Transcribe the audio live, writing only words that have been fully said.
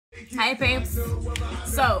Hey babes.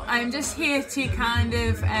 So I'm just here to kind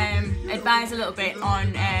of advise a little bit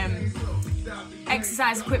on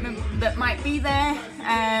exercise equipment that might be there,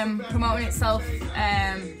 promoting itself,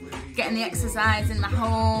 getting the exercise in the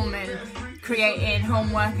home and creating home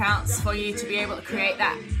workouts for you to be able to create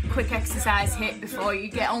that quick exercise hit before you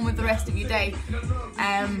get on with the rest of your day.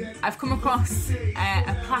 I've come across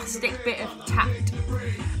a plastic bit of tact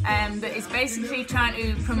that is basically trying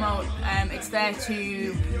to promote, it's there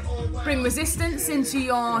to bring resistance into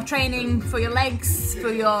your training for your legs, for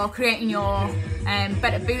your creating your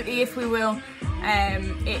better booty, if we will.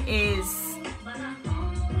 It is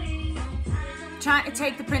trying to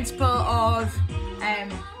take the principle of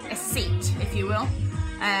a seat, if you will,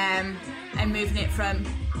 and moving it from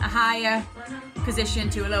a higher position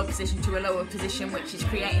to a lower position to a lower position, which is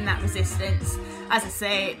creating that resistance. As I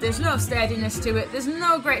say, there's no steadiness to it, there's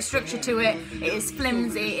no great structure to it, it is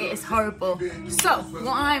flimsy, it is horrible. So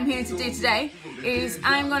what I'm here to do today is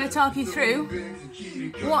I'm going to talk you through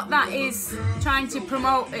what that is trying to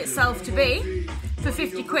promote itself to be for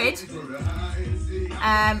 50 quid.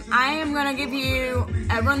 I am going to give you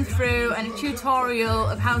a run through and a tutorial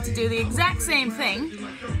of how to do the exact same thing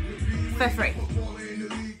for free.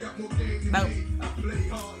 Boom.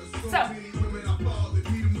 So,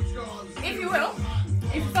 if you will,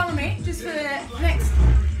 if you follow me just for the next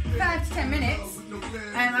 5 to 10 minutes,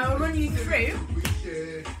 I will run you through.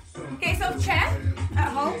 Get yourself a chair at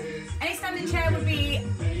home. Any standing chair would be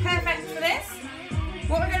perfect for this.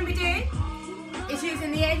 What we're going to be doing is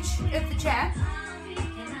using the edge of the chair.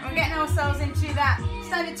 We're getting ourselves into that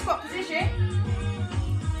standard squat position.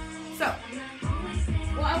 So,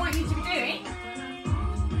 what I want you to be doing,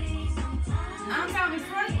 arms out in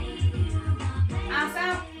front, arms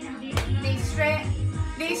out,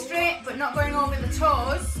 knees straight, but not going over the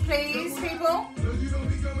toes, please, people.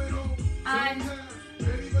 And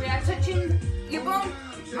we are touching your bum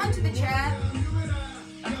onto the chair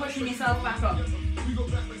and pushing yourself back up.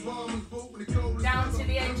 Down to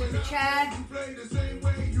the edge of the chair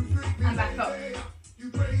and back up.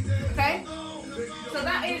 Okay? So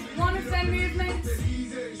that is one of them movements.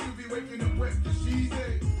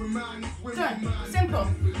 Done. Simple.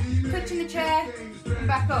 Touching the chair and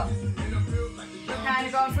back up. Kind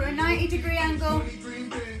of going through a 90-degree angle.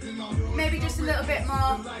 Maybe just a little bit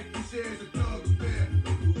more.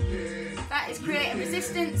 That is creating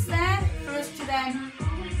resistance there for us to then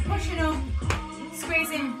pushing up,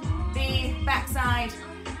 squeezing the backside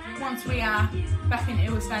once we are back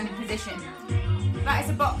into a standing position. That is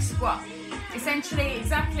a box squat. Essentially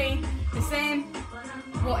exactly the same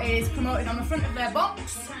what is promoted on the front of their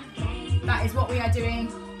box. That is what we are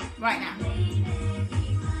doing right now.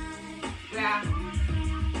 We are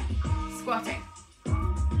squatting.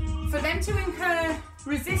 For them to incur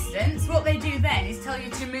resistance, what they do then is tell you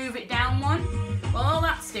to move it down one. Well, all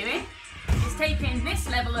that's doing is taking this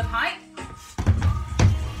level of height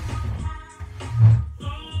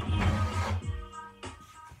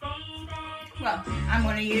well, I'm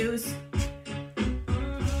going to use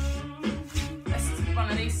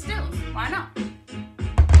one of these stills, why not?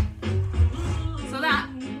 So that,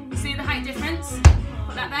 see the height difference?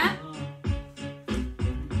 Put that there.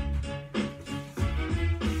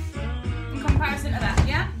 In comparison to that,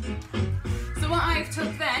 yeah? So what I've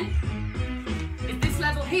took then is this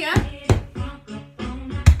level here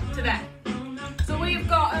to there. So we've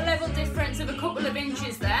got a level difference of a couple of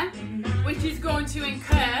inches there, which is going to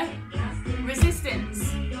incur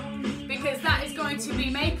resistance, because that is going to be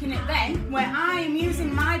making it then where I am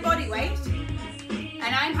using my body weight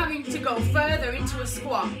and I'm having to go further into a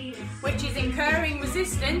squat, which is incurring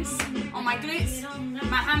resistance on my glutes,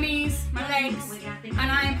 my hammies, my legs,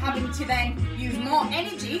 and I am having to then use more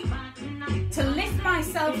energy to lift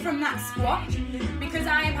myself from that squat, because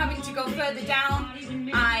I am having to go further down.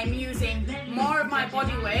 I'm using more of my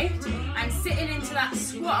body weight. I'm sitting into that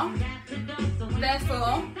squat,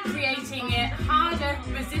 therefore creating a harder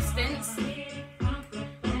resistance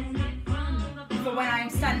for when I'm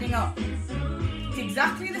standing up. It's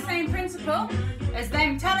exactly the same principle as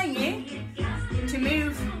them telling you to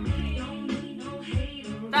move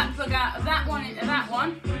that plug out of that one into that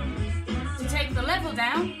one to take the level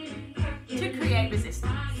down to create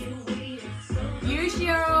resistance. Use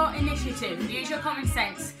your initiative, use your common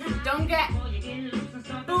sense. Don't get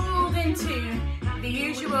fooled into the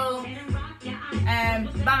usual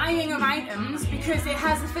buying of items because it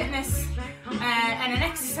has a fitness and an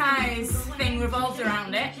exercise thing revolved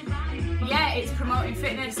around it. Yeah, it's promoting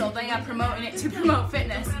fitness, or they are promoting it to promote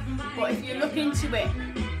fitness, but if you look into it,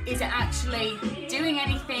 is it actually doing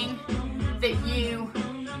anything that you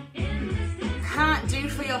can't do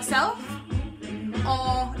for yourself?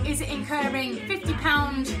 Or is it incurring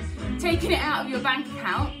 £50, taking it out of your bank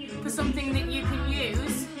account for something that you can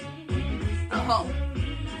use at home?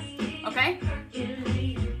 Okay?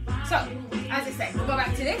 So, as I said, we'll go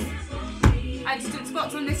back to this. I just did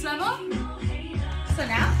squats on this level. So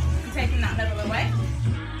now, I'm taking that level away.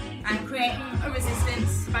 I'm creating a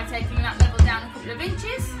resistance by taking that level down a couple of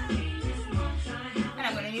inches. And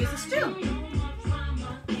I'm going to use a stool.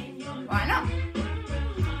 Why not?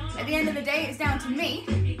 At the end of the day, it's down to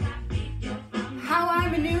me how I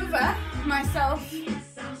maneuver myself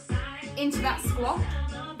into that squat,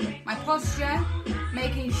 my posture,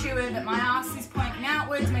 making sure that my arse is pointing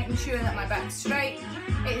outwards, making sure that my back's straight.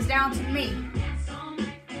 It is down to me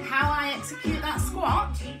how I execute that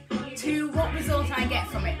squat to what result I get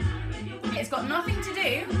from it. It's got nothing to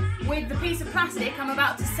do with the piece of plastic I'm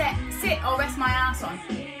about to sit or rest my arse on.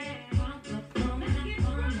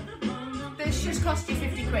 This just cost you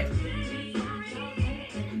 50 quid.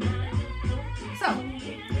 So,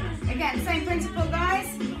 again, same principle,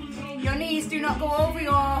 guys. Your knees do not go over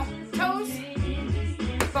your toes.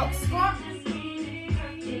 Box squat.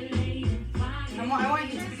 And what I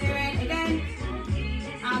want you to be doing, again,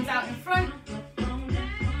 arms out in front,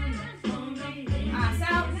 arse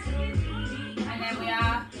out, and then we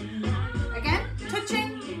are, again,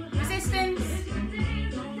 touching, resistance,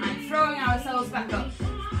 and throwing ourselves back up.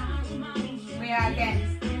 We are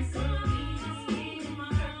again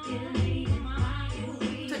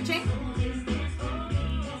touching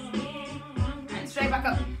and straight back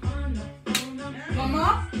up. One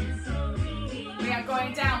more. We are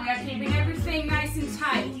going down. We are keeping everything nice and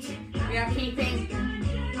tight. We are keeping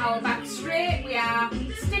our back straight. We are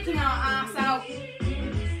sticking our arse out.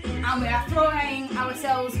 And we are throwing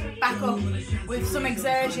ourselves back up with some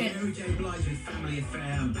exertion.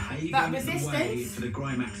 That resistance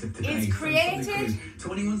is created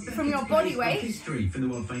from your body weight.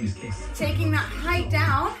 Taking that height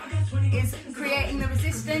down is creating the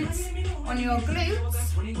resistance on your glutes.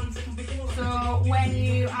 So when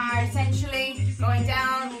you are essentially going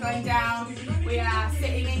down, we are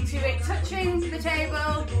sitting into it, touching the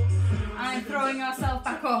table and throwing yourself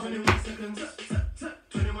back up.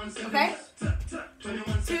 Okay?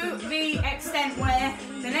 To the extent where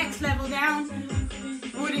the next level down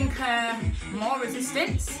would incur more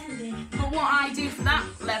resistance. But what I do for that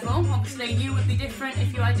level, obviously you would be different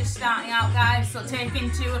if you are just starting out, guys, so take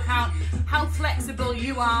into account how flexible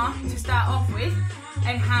you are to start off with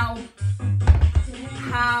and how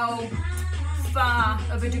far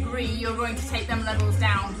of a degree you're going to take them levels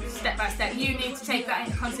down step by step. You need to take that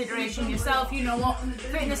into consideration yourself. You know what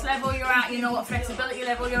fitness level you're at, you know what flexibility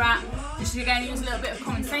level you're at. Just again use a little bit of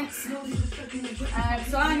common sense.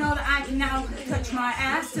 So I know that I can now touch my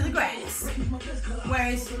ass to the grass,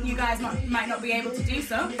 whereas you guys might not be able to do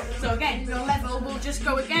so. So again, your level will just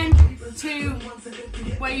go again to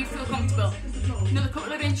where you feel comfortable. Another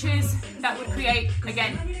couple of inches, that would create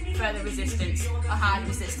again further resistance, a hard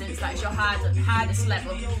resistance. That is your hardest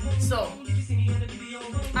level. So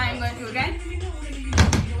I am going to again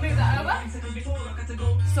move that over.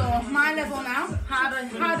 So my level now,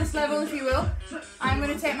 hardest level if you will, I'm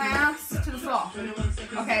going to take my ass to the floor.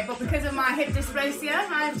 Okay, but because of my hip dysplasia,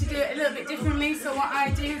 I have to do it a little bit differently. So what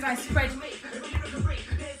I do is I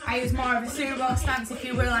use more of a sumo stance if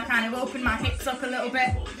you will. I kind of open my hips up a little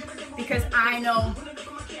bit because I know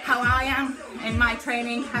how I am and my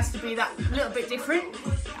training has to be that little bit different.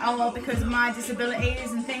 Or because of my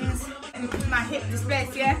disabilities and things and my hip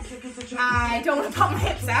dysplasia, I don't want to pop my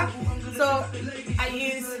hips out. So I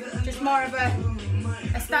use just more of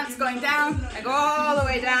a stance going down. I go all the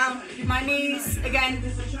way down. My knees, again,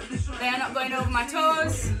 they are not going over my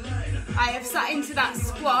toes. I have sat into that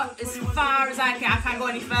squat as far as I can. I can't go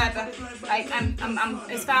any further. Like I'm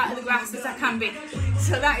as far to the grass as I can be.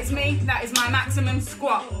 So that is me. That is my maximum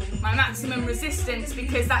squat, my maximum resistance,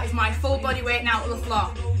 because that is my full body weight now to the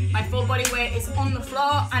floor. My full body weight is on the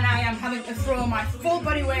floor, and I am having to throw my full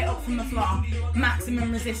body weight up from the floor.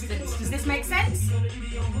 Maximum resistance. Does this make sense?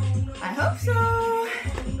 I hope so.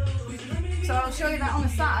 So I'll show you that on the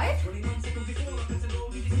side.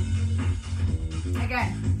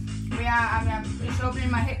 Again. I'm just opening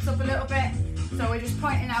my hips up a little bit, so we're just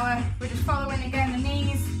following again the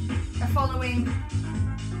knees, we're following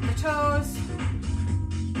the toes,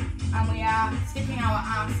 and we are sticking our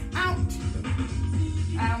arse out,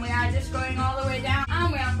 and we are just going all the way down,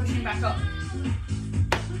 and we are pushing back up.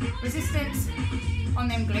 Resistance on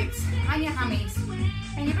them glutes and your hammies,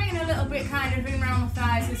 and you're bringing a little bit kind of in around the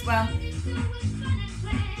thighs as well.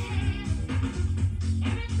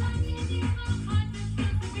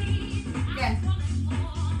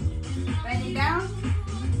 Bending down,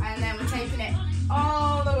 and then we're taking it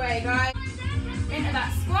all the way, guys, into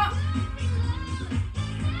that squat.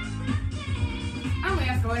 And we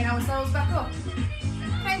are throwing ourselves back up.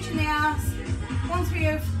 Tension the arse. Once we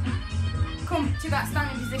have come to that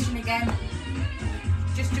standing position again,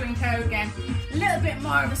 just doing co again. A little bit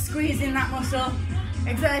more of a squeeze in that muscle,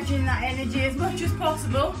 exerting that energy as much as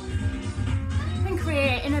possible, and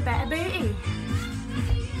creating a better booty.